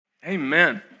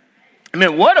Amen.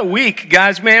 Man, what a week,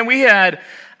 guys. Man, we had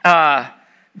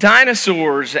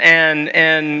dinosaurs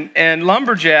and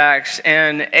lumberjacks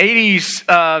and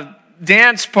 80s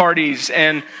dance parties,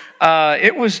 and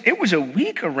it was a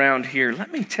week around here,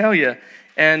 let me tell you.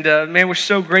 And man, we're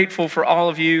so grateful for all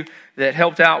of you that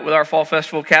helped out with our fall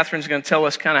festival. Catherine's going to tell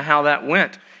us kind of how that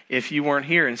went if you weren't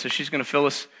here, and so she's going to fill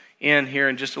us in here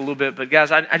in just a little bit. But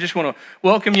guys, I just want to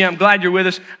welcome you. I'm glad you're with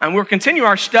us. We'll continue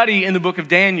our study in the book of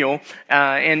Daniel,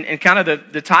 and kind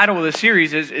of the title of the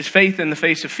series is Faith in the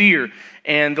Face of Fear.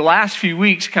 And the last few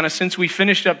weeks, kind of since we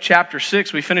finished up chapter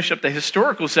 6, we finished up the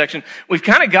historical section, we've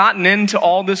kind of gotten into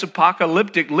all this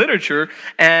apocalyptic literature,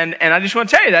 and I just want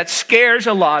to tell you, that scares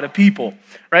a lot of people,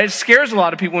 right? It scares a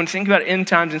lot of people when you think about end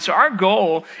times. And so our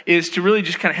goal is to really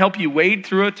just kind of help you wade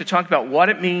through it, to talk about what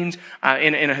it means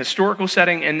in a historical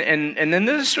setting. And then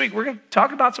this week, we're going to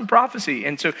talk about some prophecy.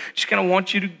 And so just kind of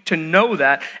want you to know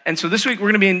that. And so this week,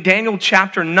 we're going to be in Daniel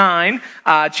chapter 9.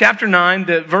 Chapter 9,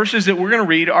 the verses that we're going to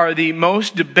read are the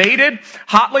most debated,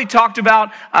 hotly talked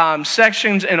about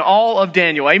sections in all of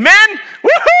Daniel. Amen?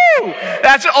 Woohoo!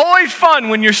 That's always fun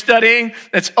when you're studying.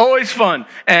 That's always fun.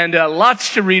 And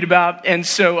lots to read about. And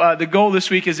so the goal this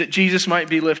week is that Jesus might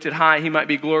be lifted high. He might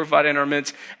be glorified in our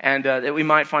midst, and that we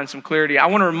might find some clarity. I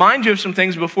want to remind you of some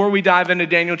things before we dive into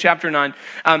Daniel chapter 9.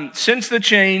 Since the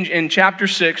change in chapter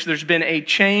 6, there's been a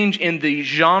change in the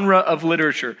genre of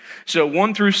literature. So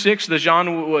 1 through 6, the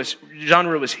genre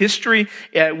was history.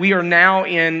 We are now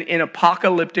in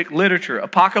apocalyptic literature.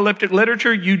 Apocalyptic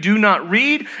literature, you do not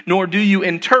read, nor do you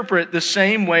interpret the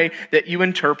same way that you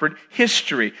interpret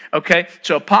history. Okay?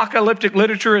 So apocalyptic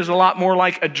literature is a lot more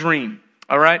like a dream.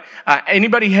 All right?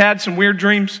 Anybody had some weird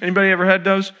dreams? Anybody ever had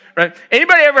those? Right?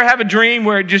 Anybody ever have a dream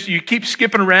where you keep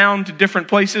skipping around to different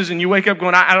places and you wake up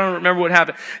going, I don't remember what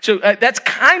happened. So that's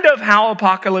kind of how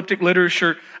apocalyptic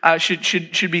literature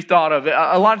should be thought of.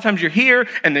 A lot of times you're here,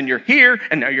 and then you're here,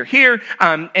 and now you're here.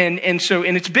 And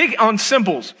it's big on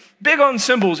symbols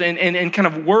and kind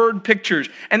of word pictures.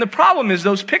 And the problem is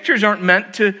those pictures aren't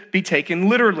meant to be taken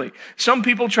literally. Some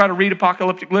people try to read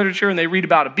apocalyptic literature and they read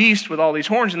about a beast with all these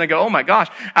horns and they go, oh my gosh.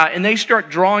 And they start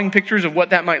drawing pictures of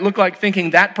what that might look like, thinking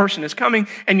that person is coming.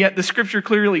 And yet the scripture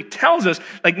clearly tells us,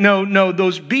 no,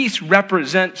 those beasts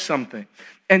represent something.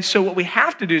 And so what we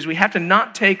have to do is we have to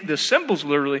not take the symbols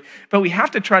literally, but we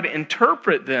have to try to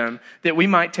interpret them that we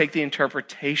might take the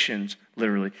interpretations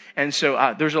literally. And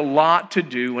so there's a lot to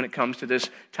do when it comes to this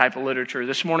type of literature.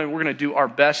 This morning we're going to do our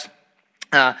best.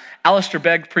 Alistair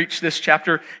Begg preached this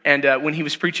chapter, and when he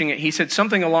was preaching it, he said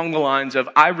something along the lines of,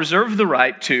 I reserve the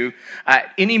right to,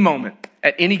 at any moment,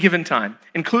 at any given time,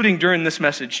 including during this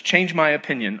message, change my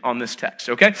opinion on this text,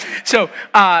 okay? So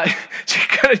we're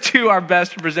going to do our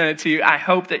best to present it to you. I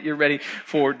hope that you're ready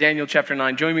for Daniel chapter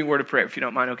 9. Join me in a word of prayer if you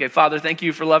don't mind, okay? Father, thank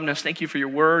you for loving us. Thank you for your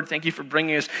word. Thank you for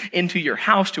bringing us into your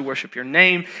house to worship your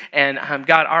name. And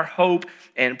God, our hope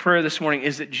and prayer this morning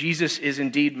is that Jesus is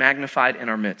indeed magnified in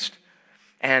our midst.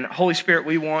 And Holy Spirit,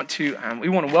 we want to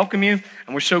welcome you,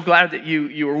 and we're so glad that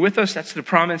you are with us. That's the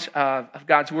promise of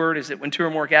God's word, is that when two or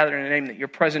more gather in the name, that you're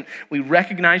present. We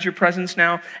recognize your presence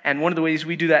now, and one of the ways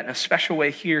we do that in a special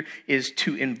way here is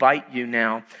to invite you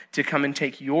now to come and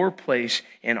take your place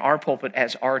in our pulpit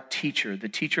as our teacher, the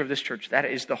teacher of this church. That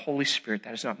is the Holy Spirit.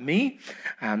 That is not me.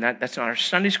 That's not our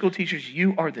Sunday school teachers.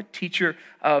 You are the teacher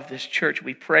of this church.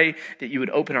 We pray that you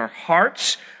would open our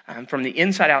hearts from the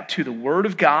inside out to the Word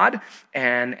of God,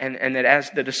 and that as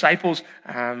the disciples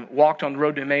walked on the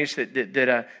road to Emmaus,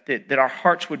 that our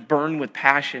hearts would burn with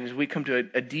passion as we come to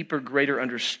a deeper, greater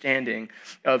understanding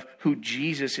of who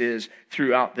Jesus is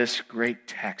throughout this great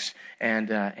text.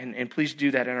 And please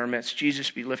do that in our midst. Jesus,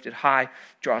 be lifted high.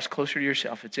 Draw us closer to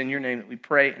yourself. It's in your name that we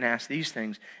pray and ask these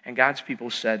things. And God's people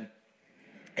said,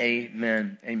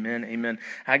 amen, amen, amen.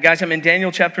 Guys, I'm in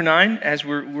Daniel chapter 9 as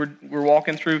we're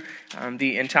walking through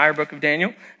the entire book of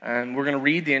Daniel. We're going to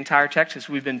read the entire text as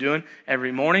we've been doing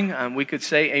every morning. We could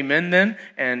say amen then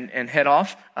and head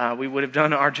off. We would have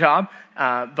done our job.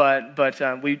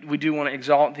 But we do want to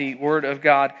exalt the word of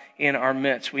God in our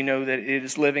midst. We know that it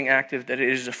is living, active, that it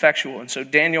is effectual. And so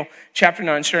Daniel chapter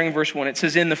 9, starting in verse 1, it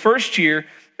says, in the first year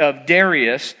of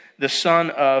Darius, the son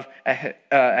of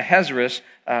Ahasuerus,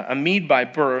 a Mede by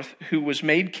birth, who was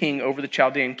made king over the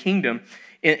Chaldean kingdom.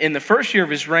 In the first year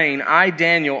of his reign, I,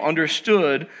 Daniel,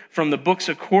 understood from the books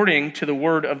according to the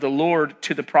word of the Lord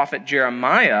to the prophet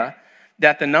Jeremiah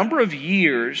that the number of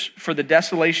years for the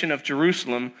desolation of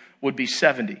Jerusalem would be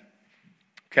 70.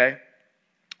 Okay?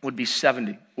 Would be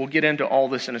 70. We'll get into all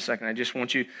this in a second. I just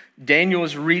want you, Daniel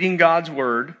is reading God's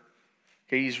word.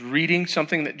 Okay, he's reading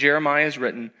something that Jeremiah has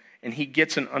written, and he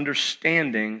gets an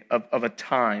understanding of a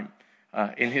time.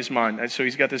 in his mind. So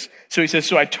he's got this. So he says,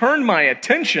 so I turned my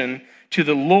attention to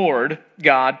the Lord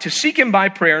God to seek him by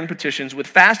prayer and petitions with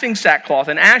fasting, sackcloth,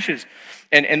 and ashes.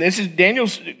 And this is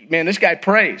Daniel's, man, this guy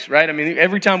prays, right? I mean,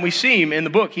 every time we see him in the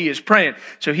book, he is praying.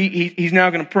 So he's now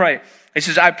going to pray. He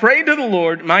says, I prayed to the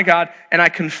Lord, my God, and I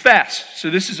confess. So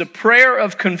this is a prayer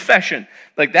of confession.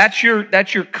 Like that's your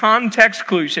context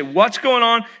clue. You say, what's going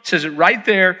on? It says it right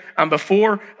there,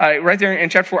 right there in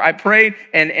chapter 4. I prayed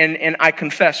and I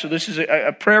confess. So this is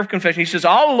a prayer of confession. He says,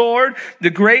 oh Lord, the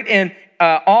great and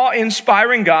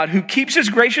awe-inspiring God who keeps his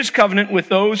gracious covenant with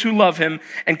those who love him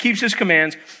and keeps his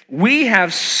commands. We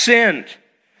have sinned.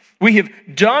 We have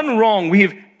done wrong. We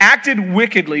have acted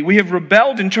wickedly. We have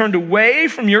rebelled and turned away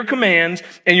from your commands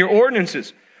and your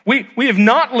ordinances. We have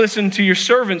not listened to your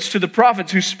servants, to the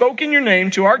prophets who spoke in your name,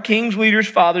 to our kings, leaders,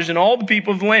 fathers, and all the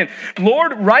people of the land.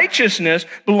 Lord, righteousness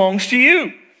belongs to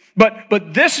you.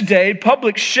 But this day,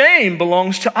 public shame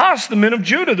belongs to us, the men of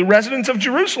Judah, the residents of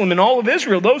Jerusalem and all of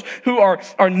Israel, those who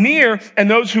are near and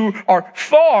those who are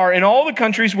far in all the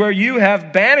countries where you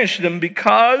have banished them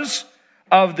because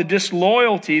of the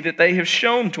disloyalty that they have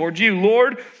shown towards you.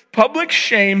 Lord, public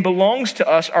shame belongs to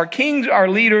us, our kings, our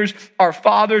leaders, our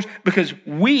fathers, because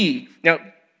we, now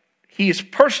he is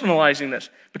personalizing this,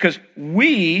 because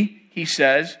we, he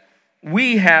says,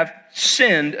 we have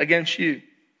sinned against you.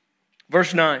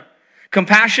 Verse 9,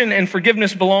 compassion and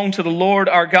forgiveness belong to the Lord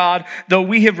our God, though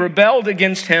we have rebelled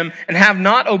against him and have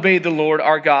not obeyed the Lord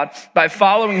our God by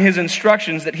following his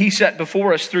instructions that he set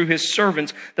before us through his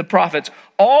servants, the prophets.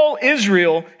 All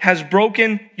Israel has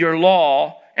broken your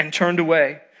law and turned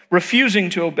away, refusing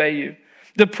to obey you.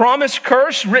 The promised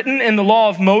curse written in the law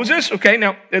of Moses. Okay,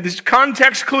 now there's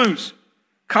context clues.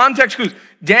 Context clues.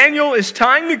 Daniel is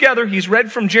tying together, he's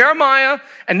read from Jeremiah,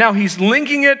 and now he's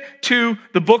linking it to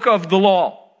the book of the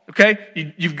law.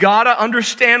 Okay? You've got to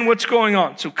understand what's going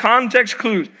on. So context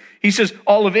clues. He says,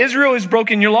 all of Israel has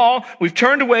broken your law. We've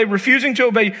turned away, refusing to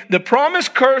obey. The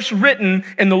promised curse written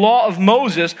in the law of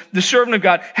Moses, the servant of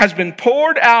God, has been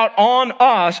poured out on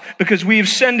us because we have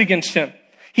sinned against him.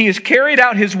 He has carried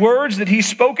out his words that he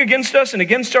spoke against us and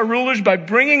against our rulers by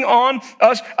bringing on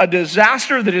us a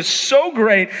disaster that is so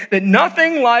great that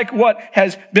nothing like what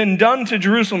has been done to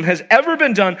Jerusalem has ever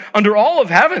been done under all of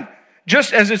heaven.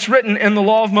 Just as it's written in the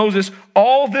law of Moses,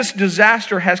 all this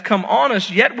disaster has come on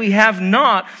us, yet we have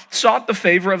not sought the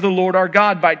favor of the Lord our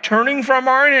God by turning from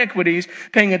our iniquities,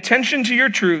 paying attention to your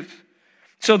truth.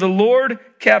 So the Lord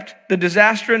kept the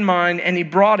disaster in mind and he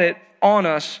brought it on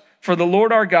us. For the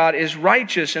Lord our God is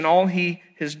righteous in all he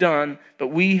has done, but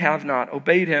we have not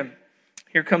obeyed him.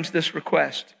 Here comes this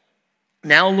request.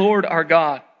 Now, Lord our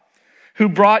God, who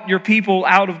brought your people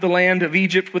out of the land of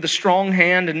Egypt with a strong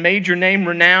hand and made your name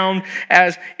renowned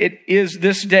as it is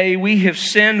this day, we have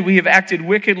sinned, we have acted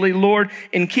wickedly. Lord,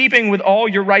 in keeping with all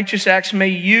your righteous acts, may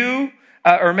your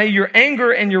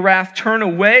anger and your wrath turn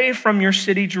away from your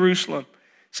city, Jerusalem.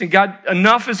 Say, God,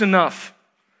 enough is enough.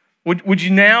 Would you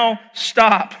now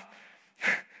stop?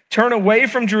 Turn away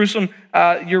from Jerusalem,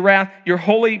 your wrath, your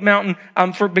holy mountain,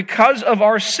 for because of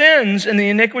our sins and the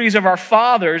iniquities of our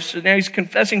fathers. So now he's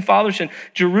confessing father sin.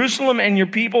 Jerusalem and your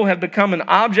people have become an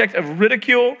object of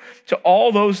ridicule to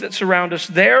all those that surround us.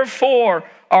 Therefore,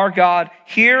 our God,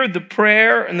 hear the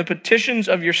prayer and the petitions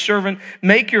of your servant.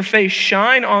 Make your face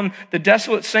shine on the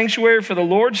desolate sanctuary for the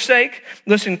Lord's sake.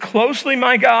 Listen closely,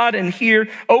 my God, and hear.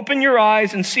 Open your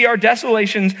eyes and see our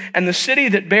desolations and the city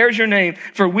that bears your name.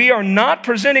 For we are not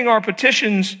presenting our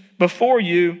petitions before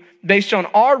you based on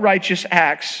our righteous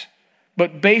acts,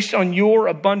 but based on your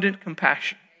abundant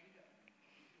compassion.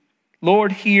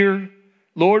 Lord, hear.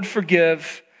 Lord,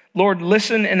 forgive. Lord,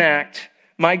 listen and act.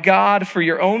 My God, for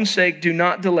your own sake, do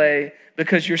not delay,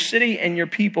 because your city and your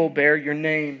people bear your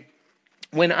name.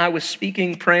 When I was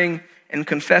speaking, praying, and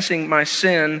confessing my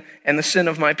sin and the sin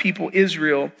of my people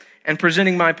Israel, and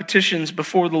presenting my petitions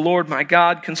before the Lord my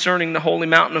God concerning the holy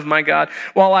mountain of my God,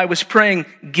 while I was praying,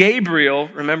 Gabriel,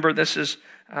 remember this is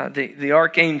the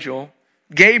archangel,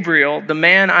 Gabriel, the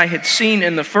man I had seen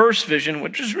in the first vision,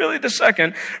 which is really the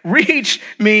second, reached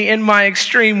me in my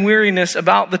extreme weariness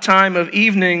about the time of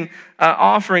evening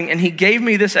offering. And he gave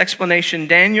me this explanation.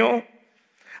 Daniel,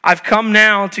 I've come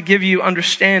now to give you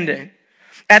understanding.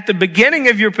 At the beginning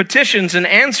of your petitions, an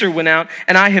answer went out,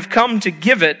 and I have come to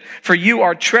give it, for you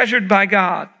are treasured by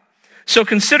God. So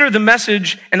consider the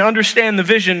message and understand the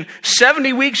vision.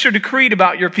 70 weeks are decreed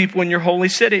about your people in your holy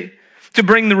city, to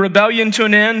bring the rebellion to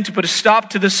an end, to put a stop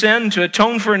to the sin, to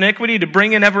atone for iniquity, to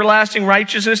bring in everlasting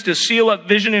righteousness, to seal up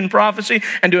vision and prophecy,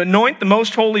 and to anoint the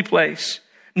most holy place.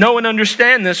 Know and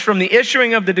understand this, from the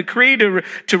issuing of the decree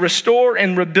to restore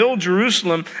and rebuild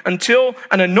Jerusalem until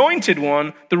an anointed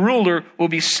one, the ruler, will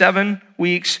be 7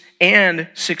 weeks and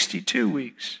 62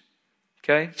 weeks.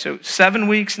 Okay, so 7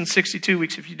 weeks and 62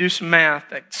 weeks. If you do some math,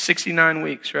 that's 69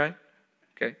 weeks, right?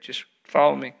 Okay, just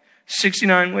follow me.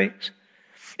 69 weeks.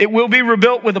 It will be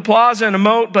rebuilt with a plaza and a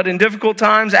moat, but in difficult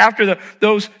times, after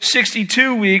those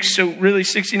 62 weeks, so really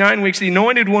 69 weeks, the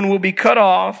anointed one will be cut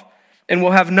off and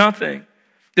will have nothing.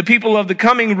 The people of the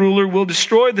coming ruler will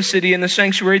destroy the city and the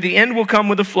sanctuary. The end will come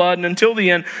with a flood, and until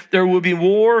the end, there will be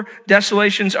war.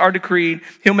 Desolations are decreed.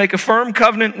 He'll make a firm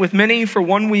covenant with many for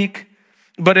 1 week,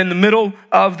 but in the middle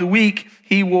of the week,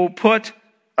 he will put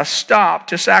a stop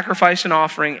to sacrifice and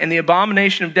offering, and the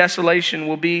abomination of desolation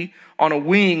will be on a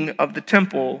wing of the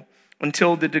temple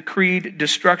until the decreed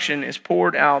destruction is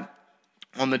poured out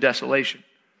on the desolation.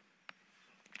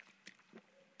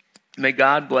 May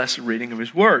God bless the reading of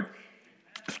his word.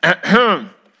 All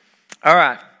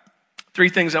right. 3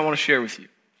 things I want to share with you.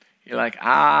 You're like,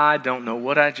 I don't know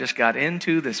what I just got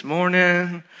into this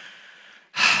morning.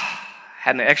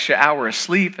 Had an extra hour of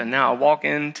sleep, and now I walk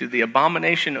into the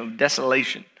abomination of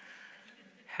desolation.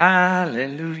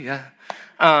 Hallelujah.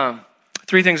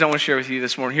 3 things I want to share with you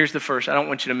this morning. Here's the first. I don't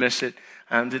want you to miss it.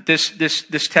 That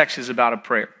this text is about a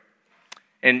prayer.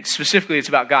 And specifically, it's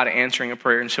about God answering a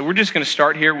prayer. And so we're just going to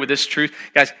start here with this truth.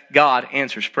 Guys, God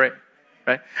answers prayer.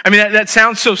 Right? I mean, that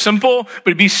sounds so simple, but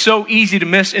it'd be so easy to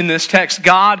miss in this text.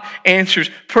 God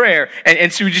answers prayer.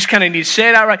 And so we just kind of need to say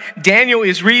it outright. Daniel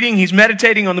is reading, he's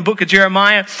meditating on the book of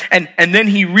Jeremiah, and then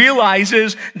he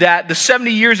realizes that the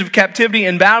 70 years of captivity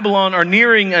in Babylon are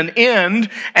nearing an end,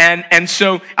 and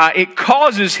so it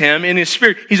causes him in his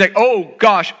spirit, he's like, oh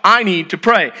gosh, I need to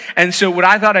pray. And so what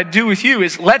I thought I'd do with you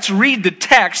is let's read the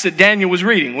text that Daniel was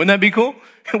reading. Wouldn't that be cool?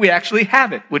 We actually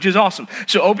have it, which is awesome.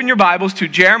 So open your Bibles to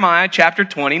Jeremiah chapter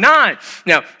 29.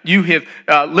 Now, you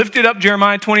have lifted up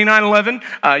Jeremiah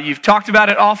 29:11. You've talked about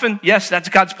it often. Yes, that's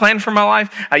God's plan for my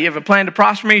life. You have a plan to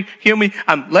prosper me, heal me.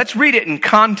 Let's read it in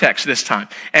context this time.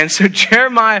 And so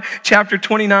Jeremiah chapter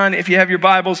 29, if you have your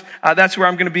Bibles, that's where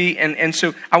I'm going to be. And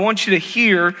so I want you to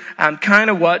hear kind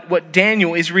of what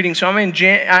Daniel is reading. So I'm in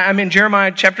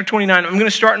Jeremiah chapter 29. I'm going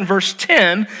to start in verse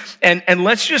 10, and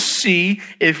let's just see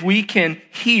if we can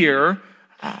hear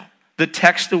the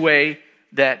text the way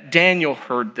that Daniel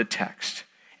heard the text.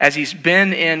 As he's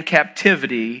been in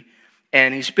captivity,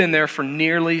 and he's been there for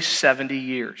nearly 70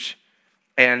 years.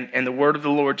 And the word of the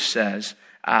Lord says,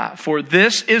 for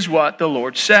this is what the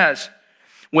Lord says.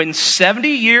 When 70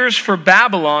 years for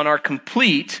Babylon are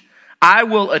complete, I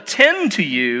will attend to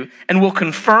you and will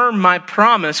confirm my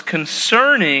promise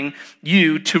concerning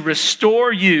you to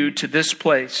restore you to this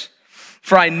place.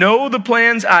 For I know the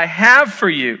plans I have for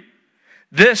you.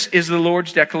 This is the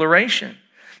Lord's declaration.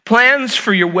 Plans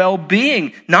for your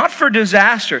well-being, not for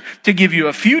disaster, to give you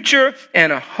a future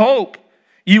and a hope.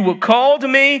 You will call to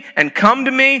me and come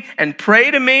to me and pray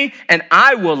to me, and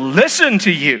I will listen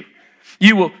to you.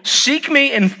 You will seek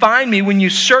me and find me when you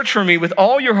search for me with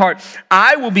all your heart.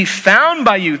 I will be found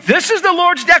by you. This is the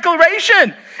Lord's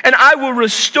declaration. And I will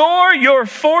restore your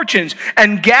fortunes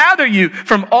and gather you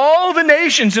from all the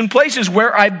nations and places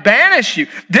where I banish you.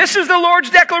 This is the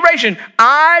Lord's declaration.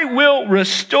 I will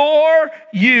restore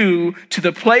you to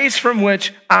the place from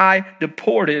which I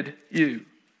deported you.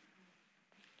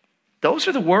 Those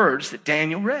are the words that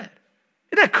Daniel read.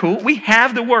 Isn't that cool? We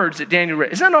have the words that Daniel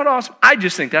read. Isn't that not awesome? I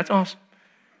just think that's awesome.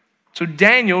 So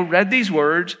Daniel read these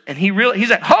words, and he's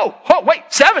like, wait,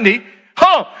 70?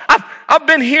 I've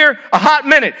been here a hot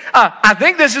minute. I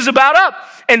think this is about up.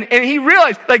 And he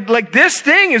realized, like this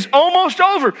thing is almost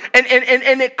over. And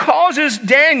it causes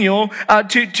Daniel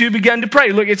to begin to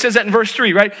pray. Look, it says that in verse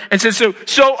 3, right? It says,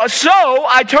 so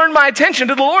I turned my attention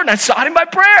to the Lord, and I sought him by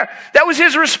prayer. That was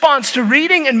his response to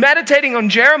reading and meditating on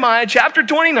Jeremiah chapter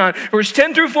 29, verse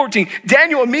 10 through 14.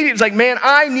 Daniel immediately was like, man,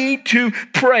 I need to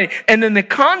pray. And then the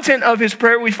content of his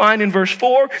prayer we find in verse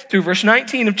 4 through verse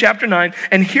 19 of chapter 9.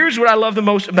 And here's what I love the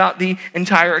most about the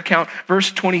entire account.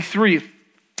 Verse 23.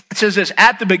 It says this,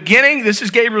 at the beginning, this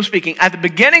is Gabriel speaking, at the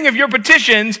beginning of your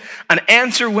petitions, an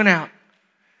answer went out.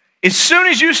 As soon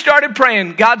as you started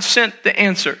praying, God sent the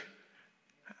answer.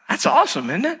 That's awesome,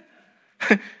 isn't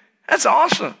it? That's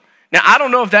awesome. Now, I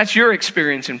don't know if that's your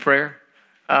experience in prayer.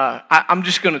 I'm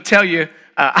just going to tell you,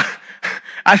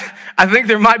 I think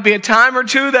there might be a time or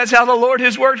two. That's how the Lord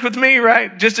has worked with me,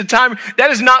 right? Just a time.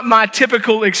 That is not my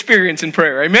typical experience in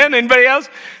prayer. Amen? Anybody else?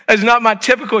 That is not my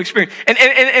typical experience.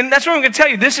 And that's what I'm going to tell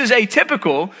you. This is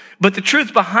atypical, but the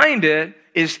truth behind it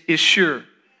is sure.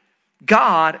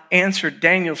 God answered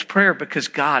Daniel's prayer because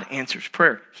God answers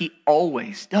prayer. He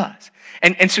always does.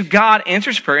 And so God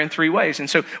answers prayer in three ways. And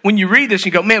so when you read this,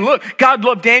 you go, man, look, God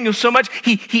loved Daniel so much.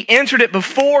 He answered it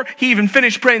before he even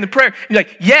finished praying the prayer. You're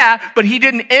like, yeah, but he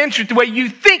didn't answer it the way you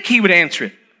think he would answer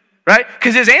it. Right?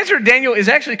 Because his answer to Daniel is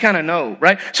actually kind of no,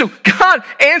 right? So God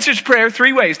answers prayer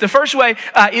three ways. The first way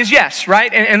is yes,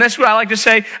 right? And that's what I like to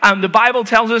say. The Bible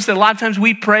tells us that a lot of times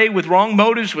we pray with wrong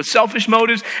motives, with selfish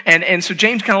motives. And so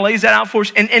James kind of lays that out for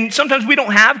us. And sometimes we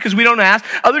don't have because we don't ask.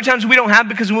 Other times we don't have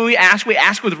because when we ask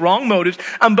with wrong motives.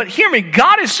 But hear me,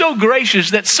 God is so gracious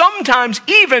that sometimes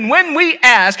even when we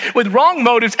ask with wrong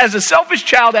motives as a selfish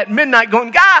child at midnight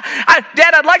going, Dad,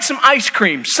 I'd like some ice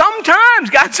cream. Sometimes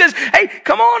God says, hey,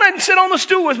 come on and sit on the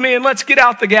stool with me and let's get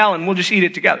out the gallon. We'll just eat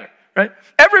it together, right?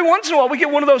 Every once in a while, we get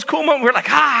one of those cool moments where we're like,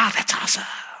 that's awesome.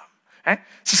 Right?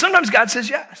 So sometimes God says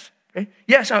yes. Right?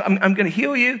 Yes, I'm going to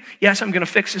heal you. Yes, I'm going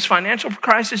to fix this financial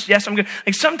crisis. Yes, I'm going to.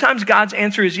 Like sometimes God's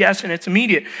answer is yes, and it's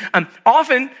immediate.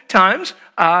 Oftentimes,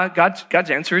 God's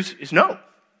answer is no.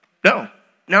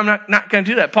 No, I'm not going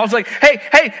to do that. Paul's like, hey,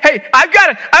 I've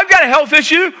got a health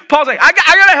issue. Paul's like, I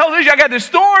got a health issue. I got this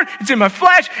thorn. It's in my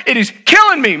flesh. It is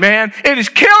killing me, man. It is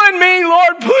killing me,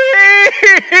 Lord. Please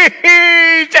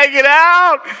take it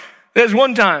out. There's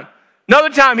one time. Another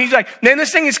time, he's like, man,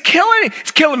 this thing is killing me.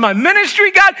 It's killing my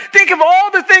ministry. God, think of all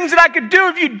the things that I could do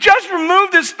if you just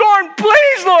remove this thorn.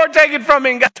 Please, Lord, take it from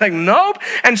me. And God's like, nope.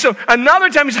 And so another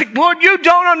time, he's like, Lord, you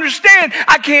don't understand.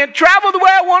 I can't travel the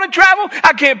way I want to travel.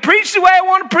 I can't preach the way I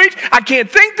want to preach. I can't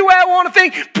think the way I want to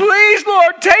think. Please,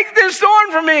 Lord, take this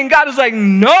thorn from me. And God is like,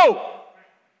 no.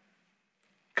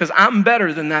 Because I'm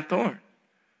better than that thorn.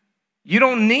 You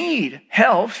don't need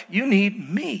health. You need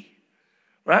me.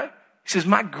 Right? He says,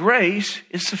 my grace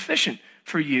is sufficient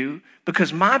for you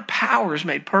because my power is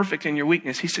made perfect in your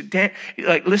weakness. He said,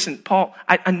 listen, Paul,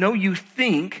 I know you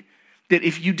think that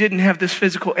if you didn't have this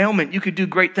physical ailment, you could do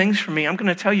great things for me. I'm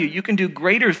going to tell you, you can do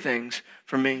greater things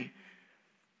for me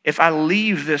if I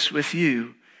leave this with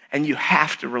you and you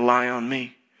have to rely on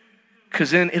me.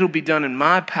 Because then it'll be done in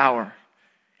my power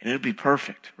and it'll be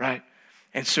perfect, right?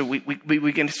 And so we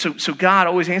can, so God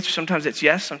always answers. Sometimes it's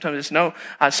yes, sometimes it's no.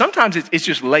 Sometimes it's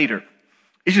just later.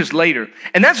 It's just later.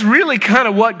 And that's really kind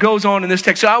of what goes on in this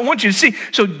text. So I want you to see.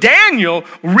 So Daniel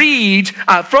reads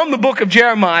from the book of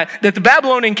Jeremiah that the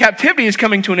Babylonian captivity is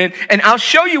coming to an end. And I'll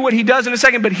show you what he does in a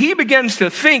second. But he begins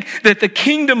to think that the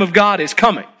kingdom of God is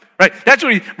coming. Right? That's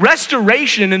what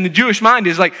restoration in the Jewish mind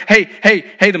is like, hey,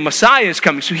 the Messiah is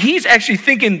coming. So he's actually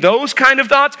thinking those kind of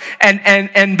thoughts.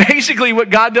 And basically what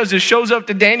God does is shows up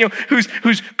to Daniel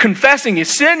who's confessing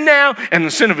his sin now and the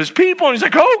sin of his people. And he's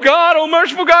like, oh God, oh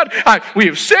merciful God, we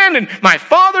have sinned and my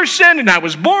father sinned and I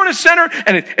was born a sinner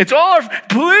and it's all our,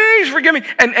 please forgive me.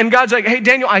 And God's like, hey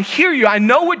Daniel, I hear you. I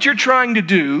know what you're trying to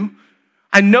do.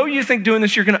 I know you think doing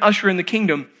this, you're going to usher in the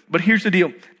kingdom. But here's the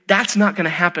deal. That's not going to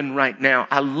happen right now.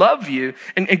 I love you.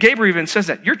 And Gabriel even says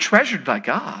that. You're treasured by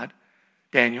God,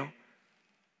 Daniel.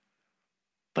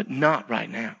 But not right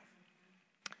now.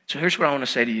 So here's what I want to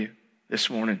say to you this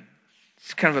morning.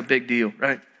 It's kind of a big deal,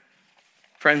 right?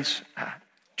 Friends,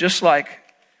 just like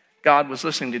God was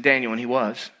listening to Daniel,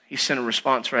 and he sent a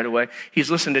response right away. He's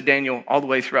listened to Daniel all the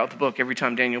way throughout the book. Every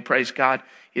time Daniel prays, God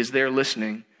is there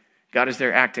listening. God is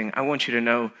there acting. I want you to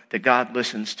know that God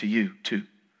listens to you too.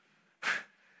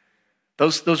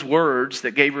 Those words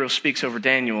that Gabriel speaks over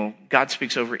Daniel, God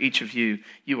speaks over each of you.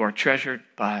 You are treasured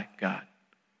by God.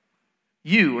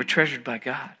 You are treasured by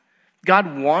God.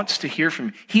 God wants to hear from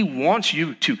you. He wants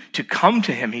you to come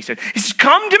to him. He says,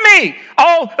 come to me,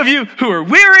 all of you who are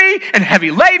weary and heavy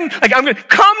laden. Like I'm going to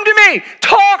come to me,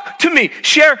 talk to me,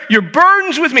 share your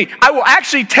burdens with me. I will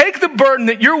actually take the burden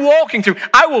that you're walking through.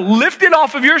 I will lift it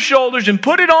off of your shoulders and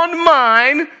put it on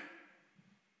mine.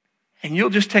 And you'll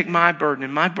just take my burden,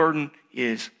 and my burden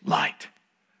is light.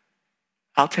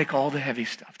 I'll take all the heavy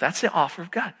stuff. That's the offer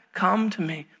of God. Come to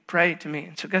me, pray to me.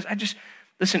 And so guys,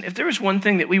 listen, if there was one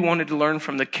thing that we wanted to learn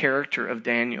from the character of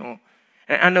Daniel,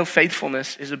 and I know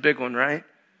faithfulness is a big one, right?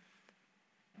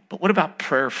 But what about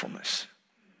prayerfulness,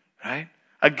 right?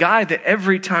 A guy that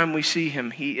every time we see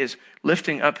him, he is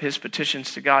lifting up his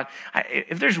petitions to God.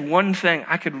 If there's one thing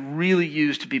I could really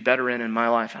use to be better in my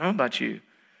life, I don't know about you,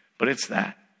 but it's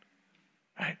that.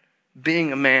 Right?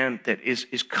 Being a man that is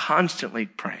constantly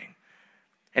praying.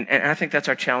 And I think that's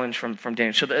our challenge from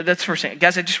Daniel. So that's the first thing.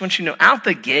 Guys, I just want you to know out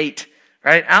the gate,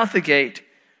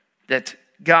 that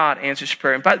God answers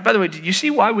prayer. And by the way, did you see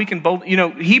why we can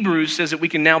Hebrews says that we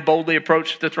can now boldly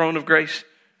approach the throne of grace,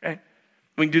 right?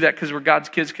 We can do that because we're God's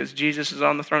kids, because Jesus is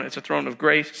on the throne. It's a throne of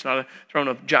grace. It's not a throne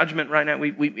of judgment right now.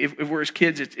 If we're his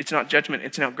kids, it's not judgment.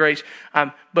 It's now grace.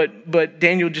 But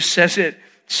Daniel just says it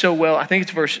so well. I think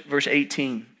it's verse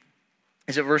 18.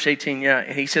 Is it verse 18? Yeah.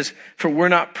 And he says, for we're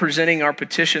not presenting our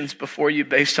petitions before you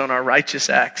based on our righteous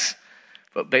acts,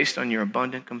 but based on your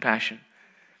abundant compassion.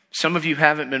 Some of you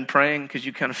haven't been praying because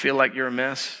you kind of feel like you're a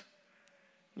mess.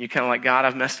 You're kind of like, God,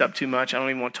 I've messed up too much. I don't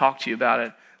even want to talk to you about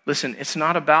it. Listen, it's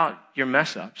not about your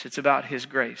mess ups. It's about his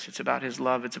grace. It's about his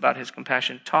love. It's about his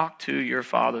compassion. Talk to your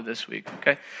Father this week,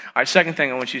 okay? All right, second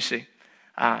thing I want you to see.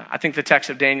 I think the text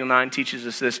of Daniel 9 teaches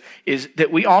us this, is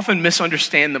that we often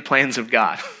misunderstand the plans of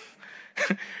God.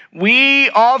 We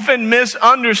often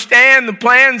misunderstand the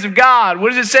plans of God.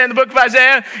 What does it say in the book of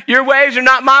Isaiah? Your ways are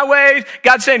not my ways.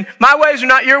 God's saying, my ways are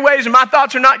not your ways, and my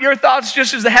thoughts are not your thoughts.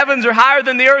 Just as the heavens are higher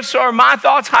than the earth, so are my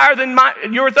thoughts higher than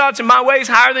your thoughts, and my ways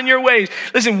higher than your ways.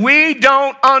 Listen, we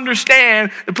don't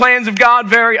understand the plans of God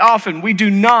very often. We do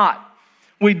not.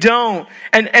 We don't.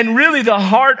 And really the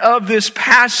heart of this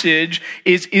passage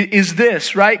is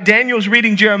this, right? Daniel's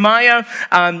reading Jeremiah.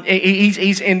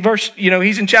 He's in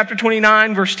he's in chapter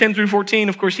 29, verse 10 through 14.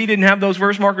 Of course, he didn't have those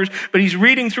verse markers, but he's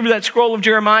reading through that scroll of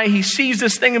Jeremiah. He sees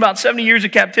this thing about 70 years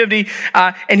of captivity,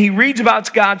 and he reads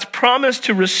about God's promise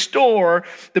to restore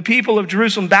the people of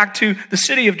Jerusalem back to the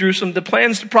city of Jerusalem, the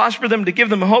plans to prosper them, to give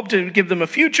them a hope, to give them a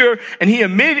future. And he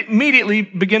immediately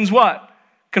begins what?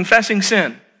 Confessing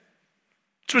sin.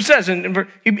 That's what it says. And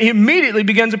he immediately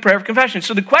begins a prayer of confession.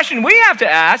 So the question we have to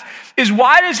ask is,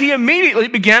 why does he immediately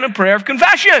begin a prayer of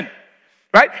confession?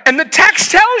 Right? And the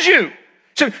text tells you.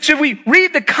 So if we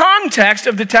read the context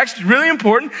of the text, it's really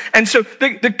important. And so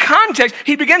the context,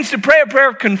 he begins to pray a prayer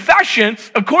of confession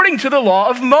according to the law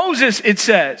of Moses, it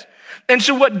says. And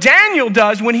so what Daniel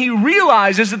does when he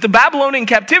realizes that the Babylonian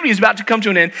captivity is about to come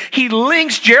to an end, he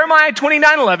links Jeremiah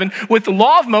 29:11 with the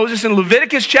law of Moses in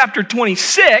Leviticus chapter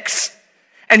 26.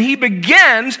 And he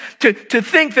begins to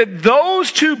think that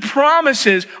those two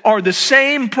promises are the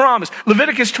same promise.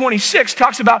 Leviticus 26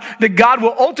 talks about that God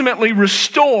will ultimately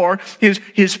restore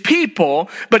his people,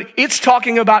 but it's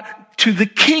talking about to the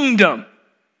kingdom.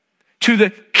 To the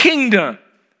kingdom.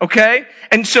 Okay?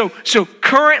 And so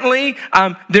currently,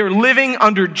 they're living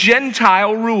under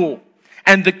Gentile rule.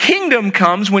 And the kingdom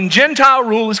comes when Gentile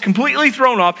rule is completely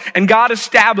thrown off and God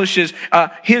establishes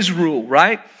his rule,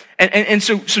 right? And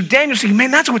so Daniel's saying,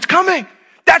 man, that's what's coming.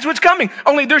 That's what's coming.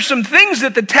 Only there's some things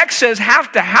that the text says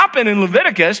have to happen in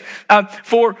Leviticus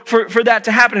for that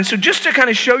to happen. And so just to kind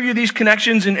of show you these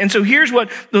connections, and so here's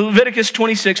what the Leviticus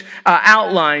 26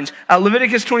 outlines.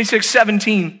 Leviticus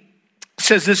 26:17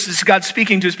 says this is God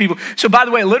speaking to his people. So by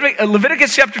the way,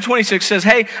 Leviticus chapter 26 says,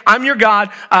 hey, I'm your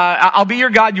God. I'll be your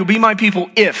God. You'll be my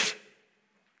people if.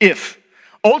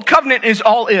 Old covenant is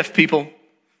all if, people.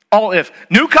 All if.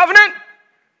 New covenant,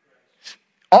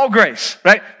 all grace,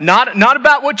 right? Not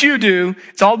about what you do.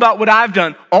 It's all about what I've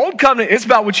done. Old covenant, it's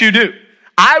about what you do.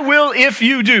 I will if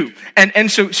you do.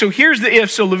 And so here's the if.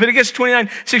 So Leviticus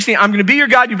 29:16, I'm going to be your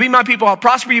God. You'll be my people. I'll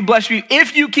prosper you, bless you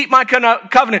if you keep my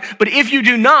covenant. But if you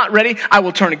do not, ready, I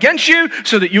will turn against you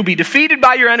so that you'll be defeated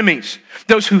by your enemies.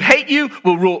 Those who hate you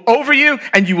will rule over you,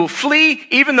 and you will flee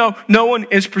even though no one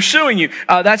is pursuing you.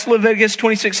 That's Leviticus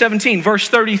 26:17. Verse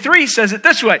 33 says it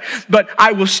this way. But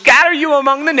I will scatter you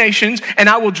among the nations, and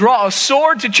I will draw a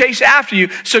sword to chase after you,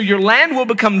 so your land will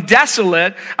become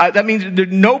desolate. That means there's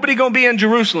nobody going to be in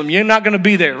Jerusalem. You're not going to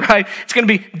be there, right? It's going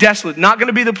to be desolate. Not going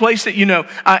to be the place that you know.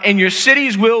 And your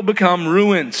cities will become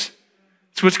ruins.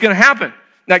 That's what's going to happen.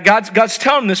 That God's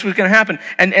telling them this was going to happen.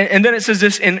 And then it says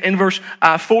this in verse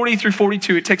 40 through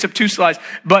 42. It takes up 2 slides.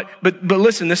 But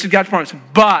listen, this is God's promise.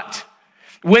 But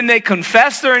when they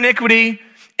confess their iniquity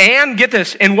and, get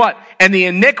this, and what? And the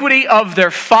iniquity of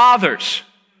their fathers.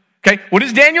 Okay, what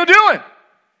is Daniel doing?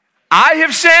 I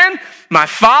have sinned, my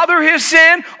father has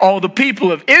sinned, all the people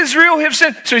of Israel have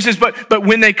sinned. So he says, but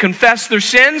when they confess their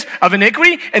sins of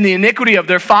iniquity and the iniquity of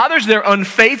their fathers, their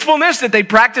unfaithfulness that they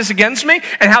practice against me,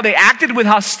 and how they acted with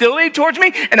hostility towards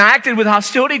me, and I acted with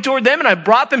hostility toward them, and I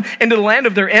brought them into the land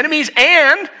of their enemies,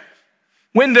 and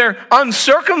when their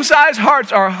uncircumcised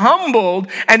hearts are humbled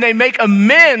and they make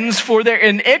amends for their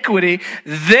iniquity,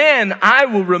 then I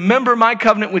will remember my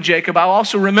covenant with Jacob. I'll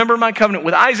also remember my covenant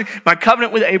with Isaac, my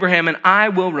covenant with Abraham, and I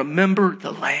will remember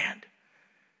the land.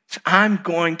 So I'm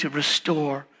going to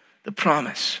restore the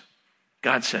promise,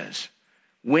 God says,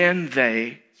 when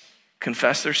they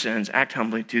confess their sins, act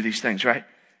humbly, do these things, right?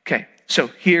 Okay, so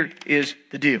here is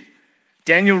the deal.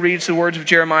 Daniel reads the words of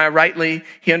Jeremiah rightly.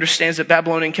 He understands that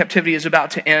Babylonian captivity is about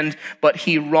to end, but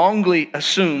he wrongly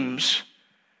assumes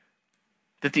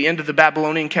that the end of the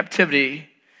Babylonian captivity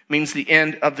means the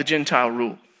end of the Gentile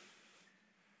rule.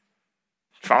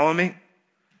 Follow me?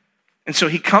 And so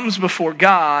he comes before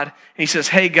God and he says,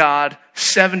 hey God,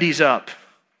 70's up.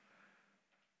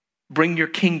 Bring your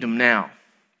kingdom now.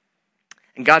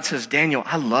 And God says, Daniel,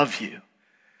 I love you.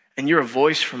 And you're a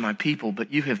voice for my people,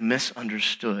 but you have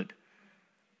misunderstood.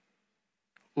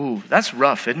 Ooh, that's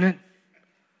rough, isn't it?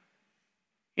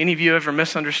 Any of you ever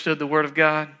misunderstood the word of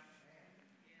God?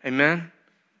 Amen?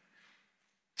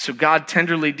 So God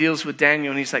tenderly deals with Daniel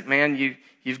and he's like, man,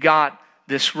 you've got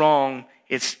this wrong.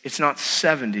 It's not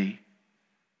 70.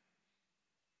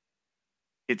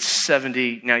 It's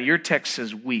 70. Now your text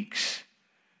says weeks.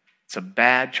 It's a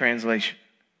bad translation.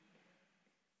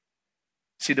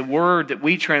 See, the word that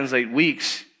we translate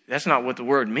weeks, that's not what the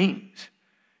word means.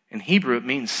 In Hebrew, it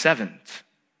means seventh.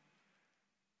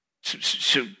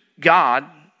 So God,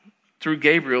 through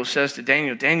Gabriel, says to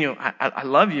Daniel, Daniel, I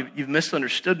love you. You've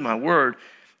misunderstood my word.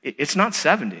 It's not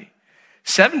 70.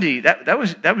 70, that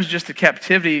was just the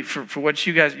captivity for what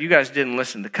you guys didn't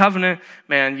listen to the covenant.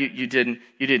 Man, you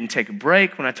didn't take a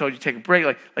break when I told you to take a break.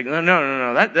 Like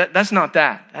no. That's not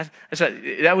that.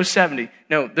 That was 70.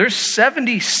 No, there's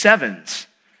 77s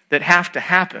that have to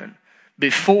happen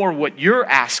before what you're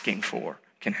asking for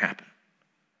can happen.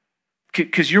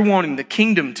 Because you're wanting the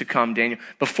kingdom to come, Daniel.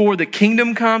 Before the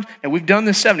kingdom comes, and we've done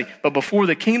the 70, but before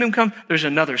the kingdom comes, there's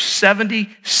another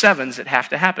 77s that have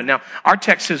to happen. Now, our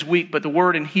text says week, but the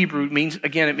word in Hebrew means,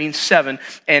 again, it means 7.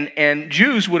 And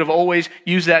Jews would have always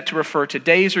used that to refer to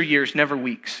days or years, never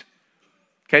weeks.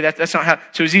 Okay, that's not how.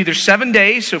 So it's either 7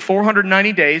 days, so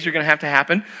 490 days are going to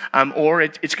happen, or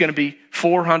it's going to be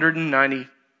 490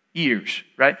 years,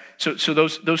 right? So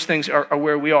those things are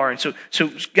where we are. And so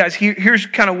guys, here's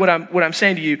kind of what I'm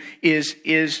saying to you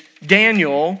is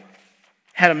Daniel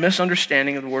had a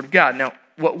misunderstanding of the word of God. Now,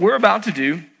 what we're about to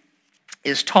do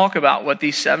is talk about what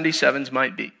these 77s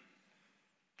might be.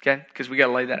 Okay? Because we got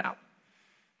to lay that out.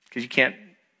 Because you can't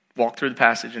walk through the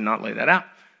passage and not lay that out.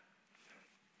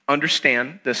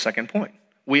 Understand this second point.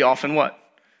 We often what?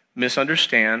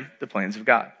 Misunderstand the plans of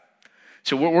God.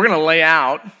 So what we're going to lay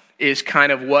out is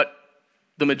kind of what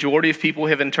the majority of people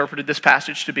have interpreted this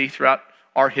passage to be throughout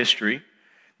our history,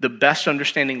 the best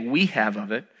understanding we have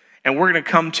of it, and we're going to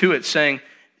come to it saying,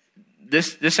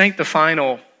 this ain't the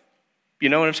final, you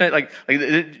know what I'm saying?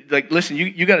 Like listen,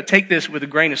 you got to take this with a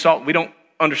grain of salt. We don't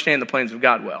understand the plans of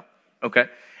God well, okay?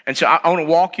 And so I want to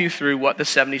walk you through what the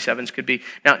 77s could be.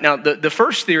 Now the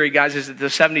first theory, guys, is that the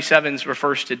 77s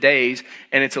refers to days,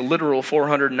 and it's a literal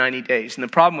 490 days. And the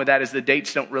problem with that is the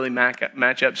dates don't really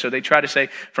match up. So they try to say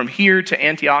from here to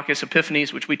Antiochus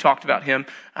Epiphanes, which we talked about him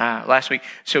last week.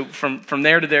 So from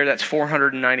there to there, that's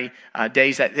 490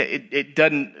 days. That it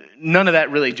doesn't. None of that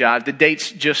really jives. The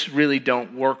dates just really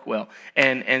don't work well,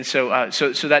 and so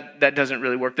that doesn't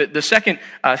really work. The second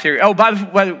theory. Oh, by the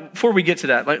way, before we get to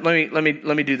that, let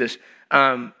me do this.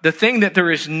 The thing that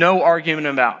there is no argument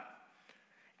about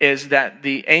is that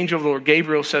the angel of the Lord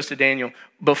Gabriel says to Daniel,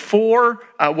 before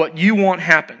what you want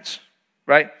happens,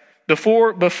 right?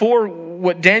 Before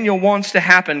what Daniel wants to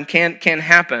happen can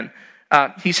happen.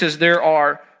 He says there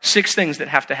are 6 things that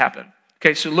have to happen.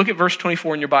 Okay, so look at verse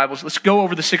 24 in your Bibles. Let's go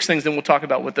over the 6 things, then we'll talk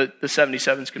about what the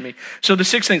 77s can mean. So the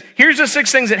 6 things. Here's the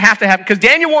 6 things that have to happen, because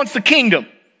Daniel wants the kingdom.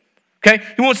 Okay,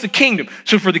 he wants the kingdom.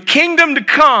 So for the kingdom to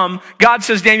come, God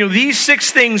says, Daniel, these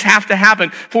 6 things have to happen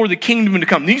for the kingdom to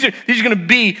come. These are going to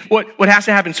be what has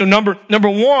to happen. So number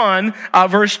 1,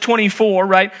 verse 24,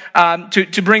 right?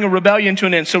 To bring a rebellion to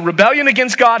an end. So rebellion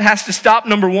against God has to stop.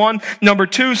 Number 1. Number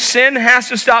 2, sin has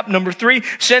to stop. Number 3,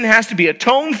 sin has to be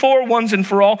atoned for once and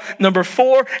for all. Number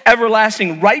 4,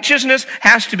 everlasting righteousness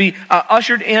has to be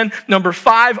ushered in. Number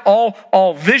 5,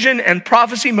 all vision and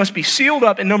prophecy must be sealed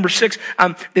up. And number 6,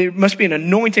 there must be an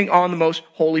anointing on the most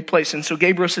holy place. And so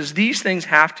Gabriel says these things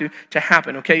have to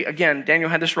happen. Okay, again, Daniel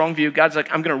had this wrong view. God's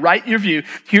like, I'm going to write your view.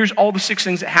 Here's all the 6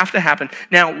 things that have to happen.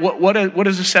 Now, what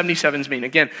does the 77s mean?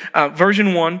 Again,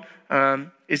 version 1,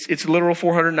 it's literal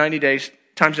 490 days.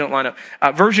 Times don't line up.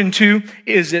 Version 2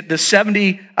 is that the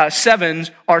 77s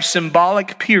are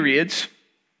symbolic periods.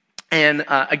 And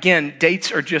again,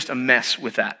 dates are just a mess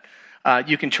with that.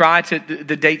 You can try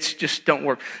the dates just don't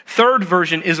work. Third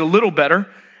version is a little better.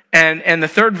 And the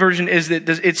third version is that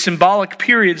it's symbolic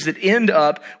periods that end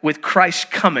up with Christ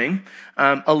coming.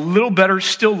 A little better,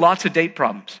 still lots of date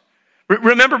problems.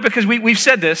 Remember, because we've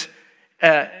said this,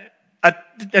 a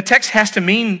text has to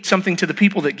mean something to the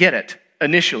people that get it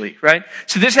initially, right?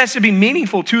 So this has to be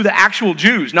meaningful to the actual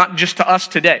Jews, not just to us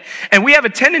today. And we have a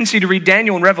tendency to read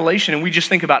Daniel and Revelation and we just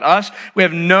think about us. We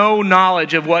have no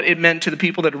knowledge of what it meant to the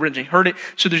people that originally heard it.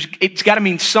 So it's got to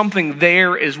mean something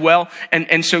there as well.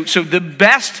 And so the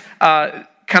best kind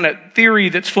kind of theory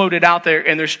that's floated out there,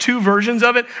 and there's two versions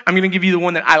of it. I'm going to give you the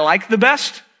one that I like the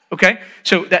best, okay?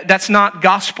 So that's not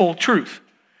gospel truth.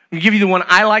 I'm going to give you the one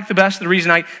I like the best.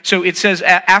 So it says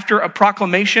after a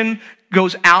proclamation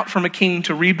goes out from a king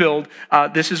to rebuild,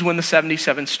 this is when the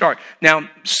 77 start. Now,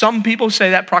 some people say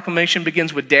that proclamation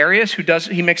begins with Darius,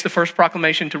 he makes the first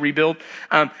proclamation to rebuild.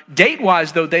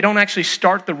 Date-wise, though, they don't actually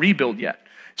start the rebuild yet.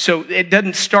 So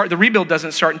the rebuild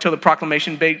doesn't start until the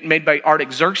proclamation made by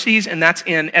Artaxerxes, and that's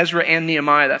in Ezra and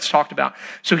Nehemiah that's talked about.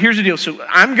 So here's the deal. So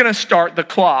I'm going to start the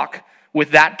clock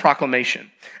with that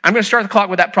proclamation. I'm going to start the clock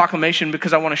with that proclamation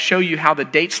because I want to show you how the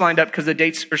dates lined up, because the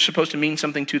dates are supposed to mean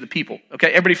something to the people. Okay,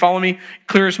 everybody follow me?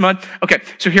 Clear as mud? Okay,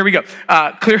 so here we go.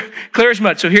 Clear as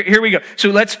mud. So here we go. So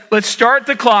let's start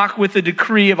the clock with the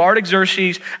decree of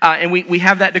Artaxerxes, and we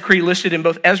have that decree listed in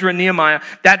both Ezra and Nehemiah.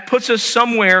 That puts us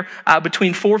somewhere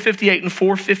between 458 and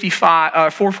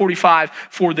 445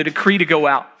 for the decree to go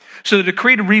out. So the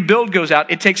decree to rebuild goes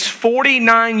out. It takes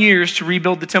 49 years to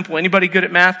rebuild the temple. Anybody good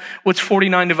at math? What's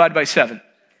 49 divided by 7?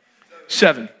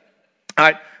 7.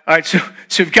 All right. So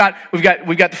we've got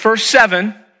the first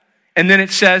 7, and then it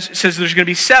says there's going to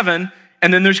be 7,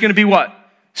 and then there's going to be what?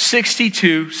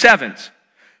 62 sevens.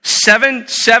 7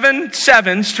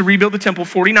 sevens to rebuild the temple,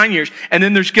 49 years, and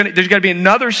then there's got to be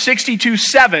another 62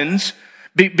 sevens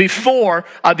before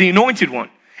the anointed one.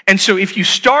 And so if you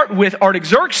start with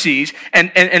Artaxerxes,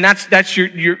 and that's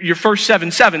your first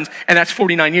 7 sevens, and that's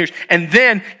 49 years. And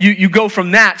then you go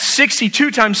from that,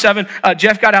 62 times 7,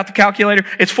 Jeff got out the calculator,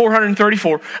 it's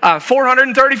 434.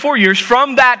 434 years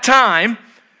from that time,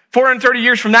 430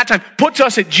 years from that time, puts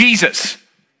us at Jesus.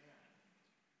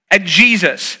 At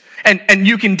Jesus. And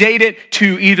you can date it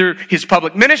to either his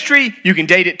public ministry, you can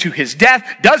date it to his death,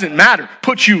 doesn't matter.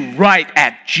 Puts you right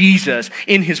at Jesus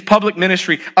in his public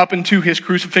ministry up into his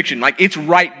crucifixion. Like, it's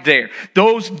right there.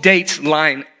 Those dates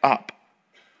line up.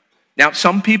 Now,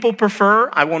 some people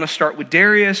prefer, I want to start with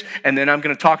Darius, and then I'm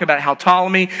going to talk about how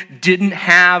Ptolemy didn't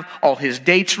have all his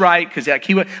dates right, because if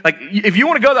you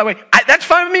want to go that way, that's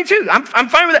fine with me too. I'm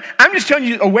fine with that. I'm just telling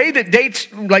you, a way that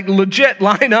dates legit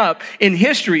line up in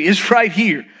history is right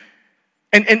here.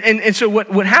 And so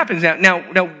what happens now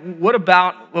what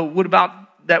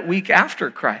about that week after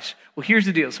Christ? Well, here's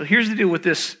the deal. So here's the deal with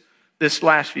this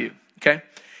last view. Okay,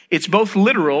 it's both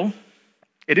literal.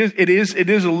 It is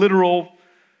a literal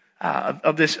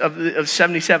of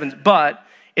 77s, but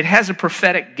it has a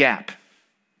prophetic gap. You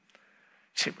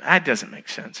say, that doesn't make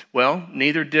sense. Well,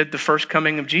 neither did the first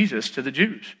coming of Jesus to the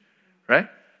Jews, right?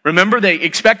 Remember, they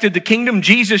expected the kingdom.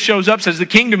 Jesus shows up, says the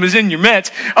kingdom is in your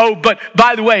midst. Oh, but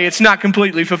by the way, it's not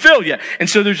completely fulfilled yet. And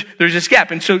so there's this gap.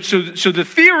 And so the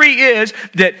theory is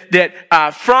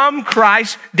that from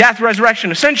Christ's death,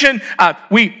 resurrection, ascension,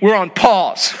 we're on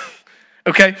pause.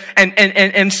 Okay,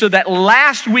 and so that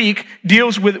last week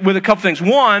deals with a couple things.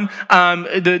 One,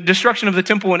 the destruction of the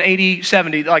temple in AD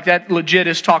 70, like that legit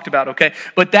is talked about. Okay,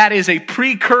 but that is a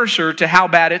precursor to how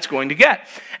bad it's going to get.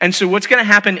 And so what's going to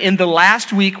happen in the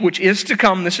last week, which is to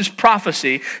come, this is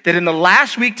prophecy, that in the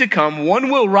last week to come, one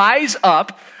will rise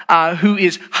up who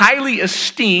is highly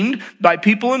esteemed by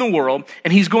people in the world,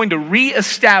 and he's going to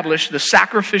reestablish the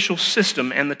sacrificial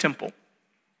system and the temple.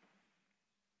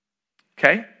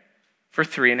 Okay? For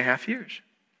 3.5 years.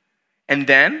 And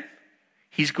then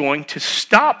he's going to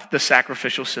stop the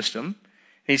sacrificial system. And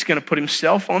he's going to put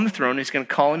himself on the throne. He's going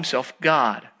to call himself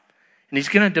God. And he's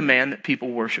going to demand that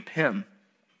people worship him.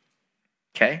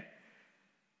 Okay?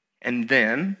 And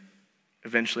then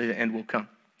eventually the end will come.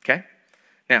 Okay?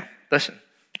 Now, listen.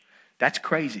 That's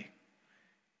crazy.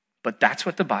 But that's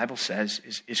what the Bible says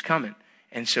is coming.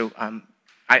 And so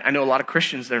I know a lot of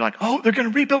Christians, they're like, oh, they're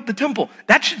going to rebuild the temple.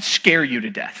 That should scare you to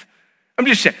death. I'm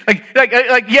just saying,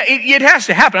 yeah, it has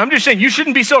to happen. I'm just saying, you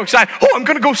shouldn't be so excited. Oh, I'm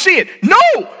going to go see it.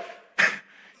 No!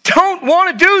 Don't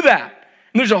want to do that.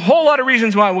 And there's a whole lot of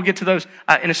reasons why. We'll get to those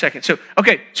in a second. So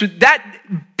that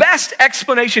best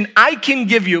explanation I can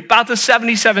give you about the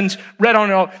 77s read on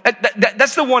it all,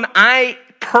 that's the one I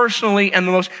personally am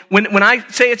the most, when I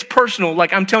say it's personal,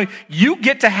 like I'm telling you, you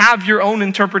get to have your own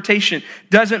interpretation.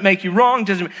 Doesn't make you wrong,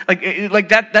 doesn't like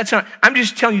that. That's not, I'm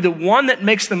just telling you the one that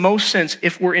makes the most sense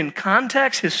if we're in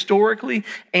context historically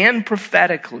and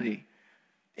prophetically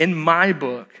in my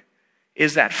book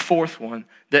is that fourth one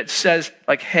that says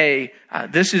like, hey,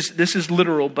 this is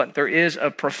literal, but there is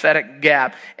a prophetic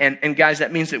gap. And guys,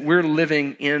 that means that we're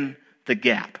living in the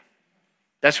gap.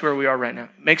 That's where we are right now.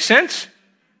 Makes sense?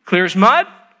 Clear as mud?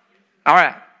 All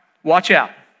right. Watch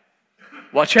out.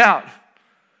 Watch out.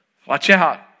 Watch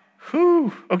out.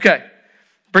 Whew. Okay.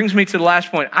 Brings me to the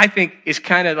last point. I think is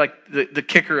kind of like the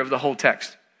kicker of the whole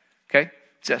text. Okay?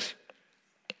 It's this.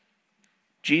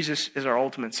 Jesus is our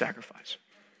ultimate sacrifice.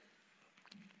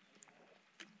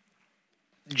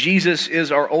 Jesus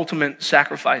is our ultimate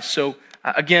sacrifice. So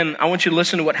again, I want you to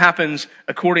listen to what happens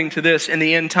according to this. In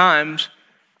the end times,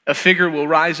 a figure will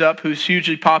rise up who's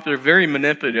hugely popular, very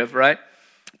manipulative, right?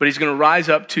 But he's going to rise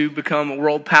up to become a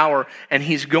world power, and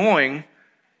he's going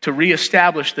to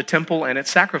reestablish the temple and its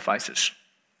sacrifices.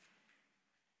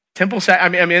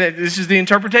 This is the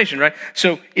interpretation, right?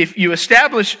 So if you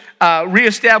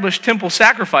reestablish temple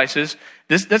sacrifices,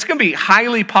 that's going to be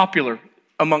highly popular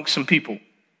amongst some people.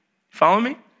 Follow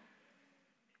me?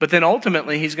 But then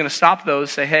ultimately, he's going to stop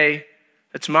those, say, hey,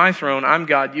 it's my throne, I'm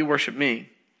God, you worship me.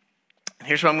 And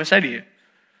here's what I'm going to say to you.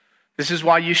 This is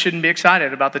why you shouldn't be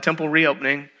excited about the temple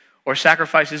reopening or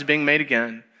sacrifices being made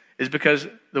again, is because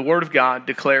the Word of God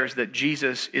declares that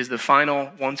Jesus is the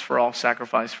final, once-for-all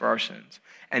sacrifice for our sins,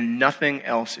 and nothing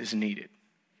else is needed.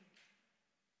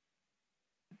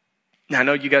 Now, I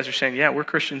know you guys are saying, yeah, we're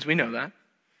Christians, we know that.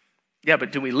 Yeah,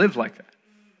 but do we live like that?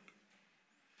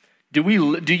 Do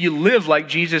you live like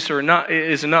Jesus or not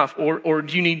is enough, or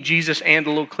do you need Jesus and a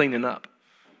little cleaning up?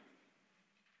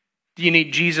 Do you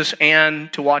need Jesus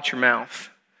and to watch your mouth?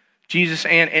 Jesus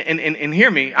and hear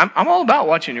me, I'm all about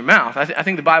watching your mouth. I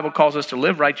think the Bible calls us to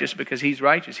live righteous because he's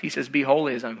righteous. He says, be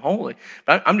holy as I'm holy.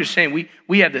 But I'm just saying,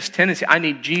 we have this tendency, I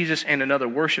need Jesus and another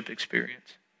worship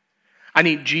experience. I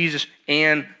need Jesus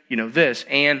and, this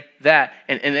and that.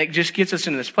 And it just gets us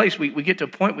into this place. We get to a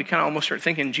point we kind of almost start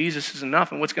thinking Jesus is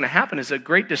enough. And what's going to happen is a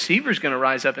great deceiver is going to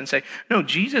rise up and say, no,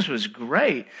 Jesus was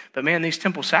great. But man, these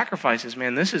temple sacrifices,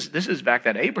 man, this is back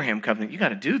that Abraham covenant. You got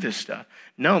to do this stuff.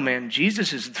 No, man,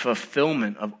 Jesus is the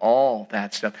fulfillment of all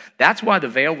that stuff. That's why the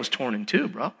veil was torn in two,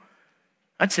 bro.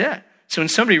 That's it. So when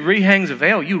somebody rehangs a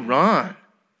veil, you run.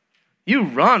 You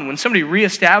run. When somebody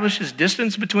reestablishes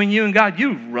distance between you and God,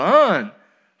 you run,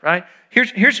 right?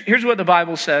 Here's what the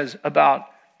Bible says about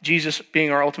Jesus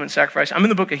being our ultimate sacrifice. I'm in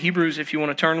the book of Hebrews if you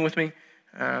want to turn with me.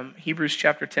 Hebrews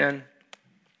chapter 10.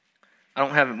 I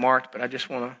don't have it marked, but I just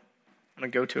want to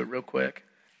go to it real quick.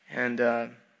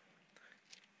 And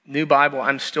New Bible,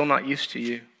 I'm still not used to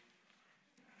you.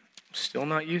 Still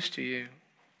not used to you.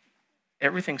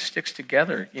 Everything sticks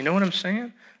together. You know what I'm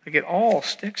saying? Like it all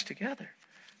sticks together.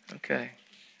 Okay,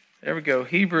 there we go.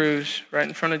 Hebrews, right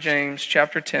in front of James,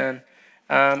 chapter 10.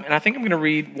 And I think I'm going to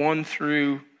read 1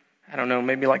 through,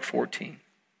 maybe like 14.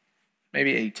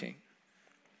 Maybe 18.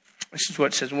 This is what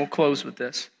it says, and we'll close with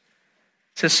this.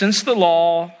 It says, since the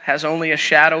law has only a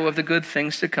shadow of the good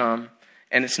things to come,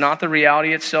 and it's not the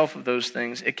reality itself of those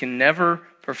things, it can never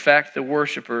perfect the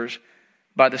worshipers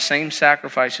by the same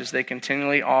sacrifices they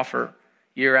continually offer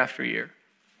year after year.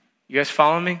 You guys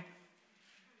follow me?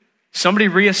 Somebody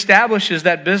reestablishes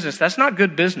that business. That's not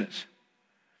good business.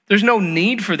 There's no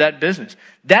need for that business.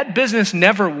 That business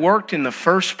never worked in the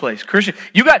first place. Christian,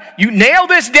 you nail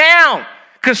this down,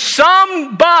 because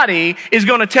somebody is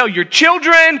going to tell your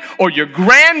children or your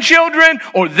grandchildren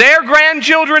or their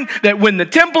grandchildren that when the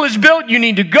temple is built, you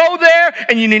need to go there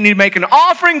and you need to make an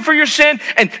offering for your sin,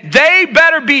 and they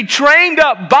better be trained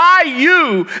up by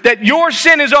you that your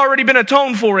sin has already been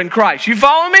atoned for in Christ. You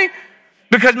follow me?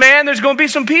 Because, man, there's going to be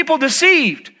some people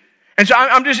deceived. And so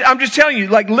I'm just telling you,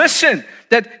 listen,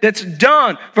 that's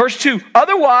done. Verse 2,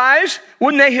 otherwise,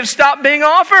 wouldn't they have stopped being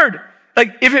offered?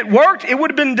 If it worked, it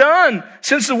would have been done.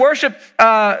 Since the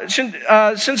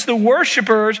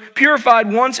worshipers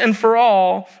purified once and for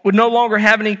all would no longer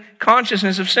have any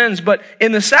consciousness of sins. But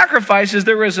in the sacrifices,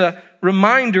 there was a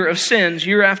reminder of sins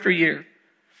year after year.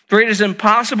 For it is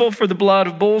impossible for the blood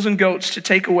of bulls and goats to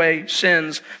take away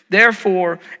sins.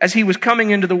 Therefore, as he was coming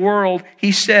into the world,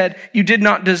 he said, you did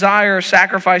not desire a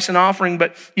sacrifice and offering,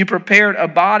 but you prepared a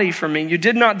body for me. You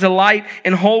did not delight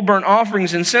in whole burnt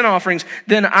offerings and sin offerings.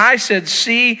 Then I said,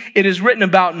 see, it is written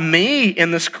about me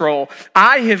in the scroll.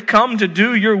 I have come to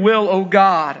do your will, O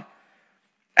God.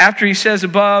 After he says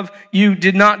above, you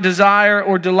did not desire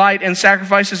or delight in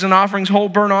sacrifices and offerings, whole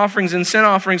burnt offerings and sin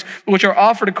offerings, which are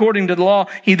offered according to the law.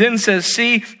 He then says,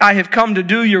 see, I have come to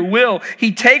do your will.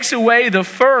 He takes away the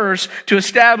first to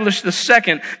establish the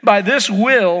second. By this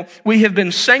will, we have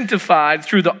been sanctified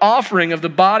through the offering of the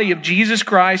body of Jesus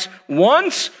Christ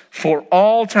once for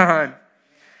all time.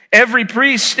 Every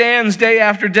priest stands day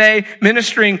after day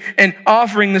ministering and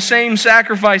offering the same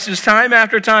sacrifices time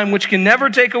after time, which can never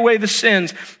take away the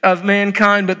sins of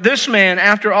mankind. But this man,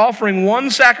 after offering one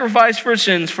sacrifice for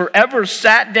sins, forever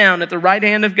sat down at the right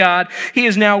hand of God. He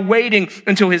is now waiting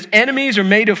until his enemies are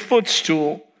made a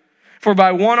footstool. For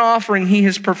by one offering he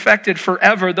has perfected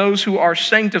forever those who are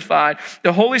sanctified.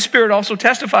 The Holy Spirit also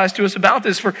testifies to us about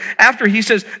this. For after he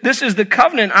says, this is the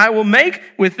covenant I will make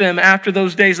with them after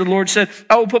those days. The Lord said,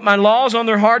 I will put my laws on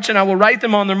their hearts and I will write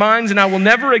them on their minds, and I will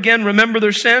never again remember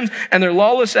their sins and their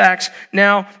lawless acts.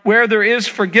 Now, where there is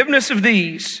forgiveness of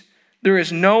these, there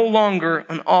is no longer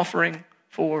an offering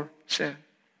for sin.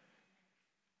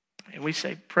 And we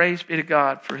say, praise be to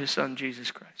God for his son, Jesus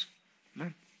Christ.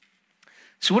 Amen.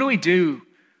 So what do we do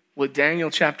with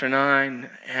Daniel chapter 9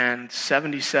 and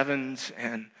 77s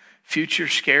and future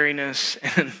scariness?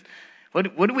 And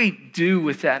what do we do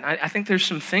with that? I think there's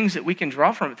some things that we can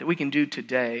draw from it that we can do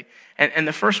today. And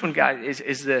the first one, guys,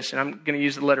 is this. And I'm going to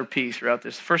use the letter P throughout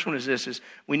this. The first one is this, is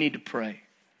we need to pray.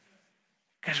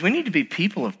 Guys, we need to be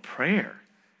people of prayer.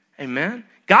 Amen?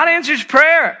 God answers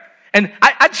prayer. And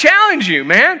I challenge you,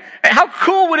 man. How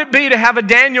cool would it be to have a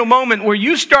Daniel moment where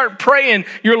you start praying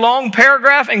your long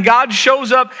paragraph and God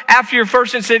shows up after your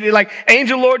first incident, like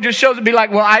angel Lord just shows up and be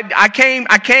like, well, I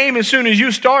came as soon as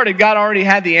you started. God already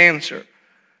had the answer.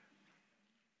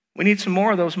 We need some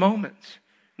more of those moments.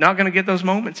 Not going to get those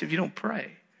moments if you don't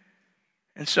pray.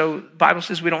 And so the Bible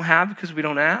says we don't have because we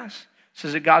don't ask. It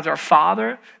says that God's our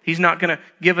Father. He's not going to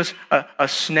give us a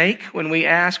snake when we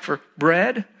ask for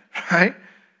bread, right?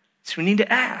 So we need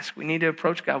to ask. We need to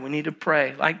approach God. We need to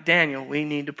pray. Like Daniel, we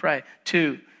need to pray.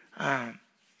 2,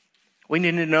 we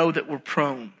need to know that we're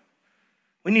prone.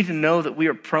 We need to know that we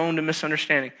are prone to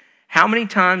misunderstanding. How many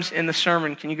times in the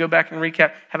sermon, can you go back and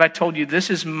recap, have I told you this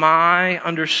is my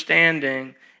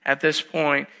understanding at this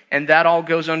point, and that all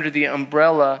goes under the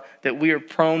umbrella that we are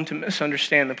prone to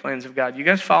misunderstand the plans of God? You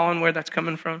guys following where that's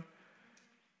coming from?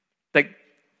 Like,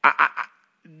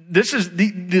 this is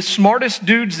the smartest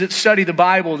dudes that study the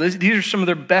Bible. These are some of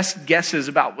their best guesses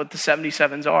about what the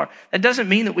 77s are. That doesn't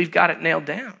mean that we've got it nailed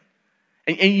down.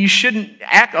 And you shouldn't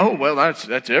act, oh, well,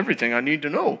 that's everything I need to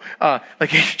know.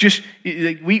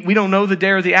 We don't know the day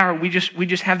or the hour. We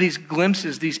just have these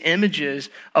glimpses, these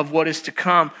images of what is to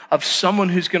come, of someone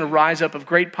who's going to rise up of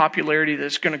great popularity,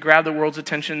 that's going to grab the world's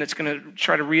attention, that's going to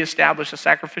try to reestablish a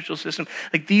sacrificial system.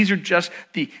 Like, these are just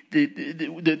the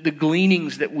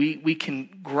gleanings that we can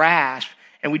grasp,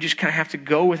 and we just kind of have to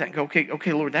go with that and go,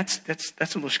 okay, Lord, that's a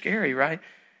little scary, right?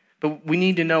 But we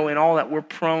need to know in all that we're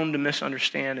prone to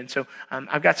misunderstand. And so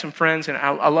I've got some friends, and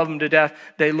I love them to death.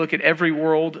 They look at every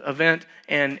world event,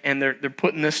 and they're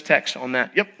putting this text on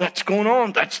that. Yep, that's going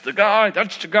on. That's the guy.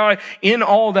 That's the guy. In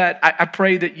all that, I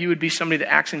pray that you would be somebody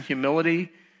that acts in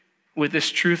humility with this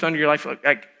truth under your life.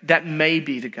 Like, that may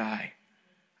be the guy.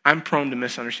 I'm prone to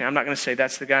misunderstand. I'm not going to say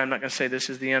that's the guy. I'm not going to say this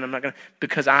is the end. I'm not going to,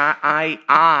 because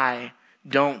I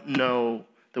don't know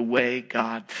the way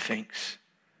God thinks.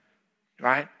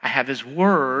 Right? I have his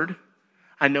word.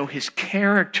 I know his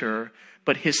character,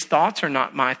 but his thoughts are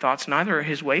not my thoughts. Neither are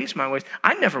his ways my ways.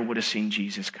 I never would have seen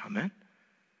Jesus coming.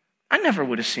 I never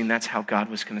would have seen that's how God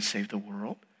was going to save the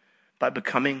world, by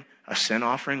becoming a sin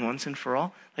offering once and for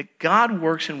all. Like, God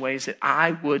works in ways that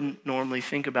I wouldn't normally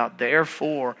think about.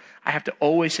 Therefore, I have to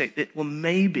always say that, well,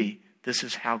 maybe this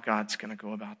is how God's going to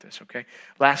go about this, okay?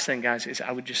 Last thing, guys, is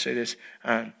I would just say this.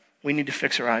 We need to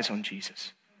fix our eyes on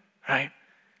Jesus, right?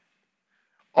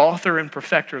 Author and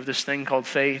perfecter of this thing called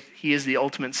faith. He is the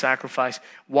ultimate sacrifice.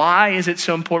 Why is it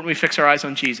so important we fix our eyes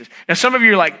on Jesus? Now, some of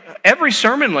you are like, every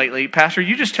sermon lately, Pastor,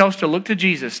 you just tell us to look to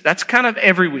Jesus. That's kind of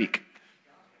every week.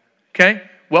 Okay?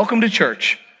 Welcome to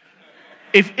church.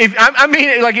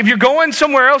 If you're going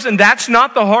somewhere else and that's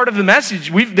not the heart of the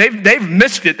message, they've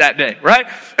missed it that day, right?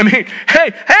 I mean,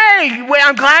 hey,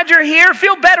 I'm glad you're here.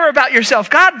 Feel better about yourself.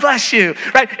 God bless you,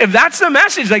 right? If that's the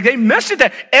message, like, they missed it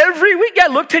that every week. Yeah,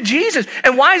 look to Jesus.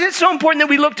 And why is it so important that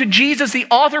we look to Jesus, the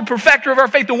author, perfecter of our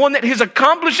faith, the one that has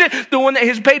accomplished it, the one that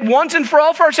has paid once and for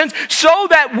all for our sins, so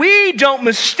that we don't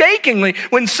mistakenly,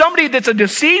 when somebody that's a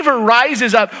deceiver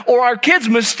rises up, or our kids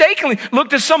mistakenly look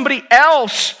to somebody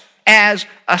else as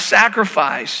a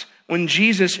sacrifice when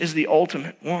Jesus is the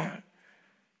ultimate one.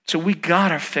 So we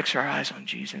gotta fix our eyes on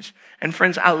Jesus. And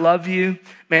friends, I love you.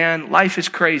 Man, life is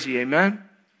crazy, amen?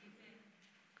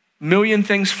 Million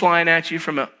things flying at you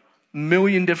from a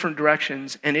million different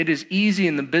directions, and it is easy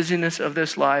in the busyness of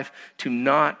this life to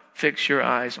not fix your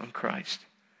eyes on Christ.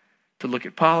 To look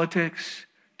at politics,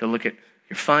 to look at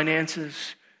your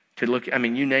finances, to look at,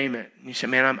 you name it. And you say,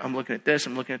 man, I'm looking at this,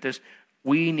 I'm looking at this.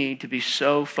 We need to be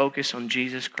so focused on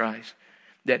Jesus Christ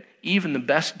that even the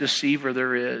best deceiver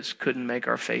there is couldn't make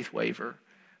our faith waver,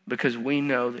 because we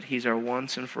know that he's our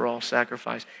once and for all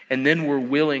sacrifice. And then we're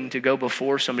willing to go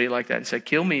before somebody like that and say,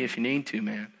 kill me if you need to,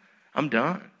 man. I'm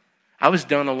done. I was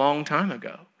done a long time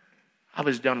ago.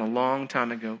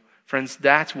 Friends,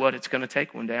 that's what it's going to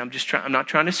take one day. I'm not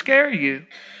trying to scare you.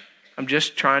 I'm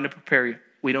just trying to prepare you.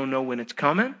 We don't know when it's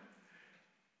coming,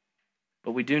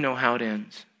 but we do know how it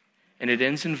ends. And it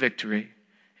ends in victory.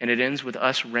 And it ends with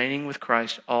us reigning with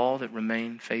Christ, all that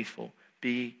remain faithful.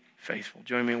 Be faithful.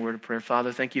 Join me in a word of prayer.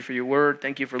 Father, thank you for your word.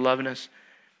 Thank you for loving us.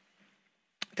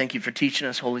 Thank you for teaching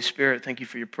us, Holy Spirit. Thank you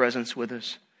for your presence with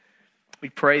us. We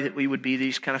pray that we would be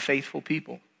these kind of faithful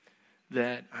people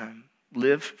that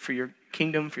live for your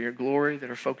kingdom, for your glory, that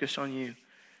are focused on you.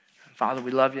 Father,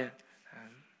 we love you.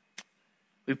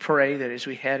 We pray that as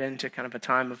we head into kind of a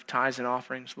time of tithes and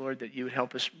offerings, Lord, that you would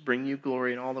help us bring you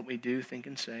glory in all that we do, think,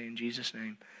 and say. In Jesus'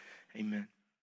 name, amen.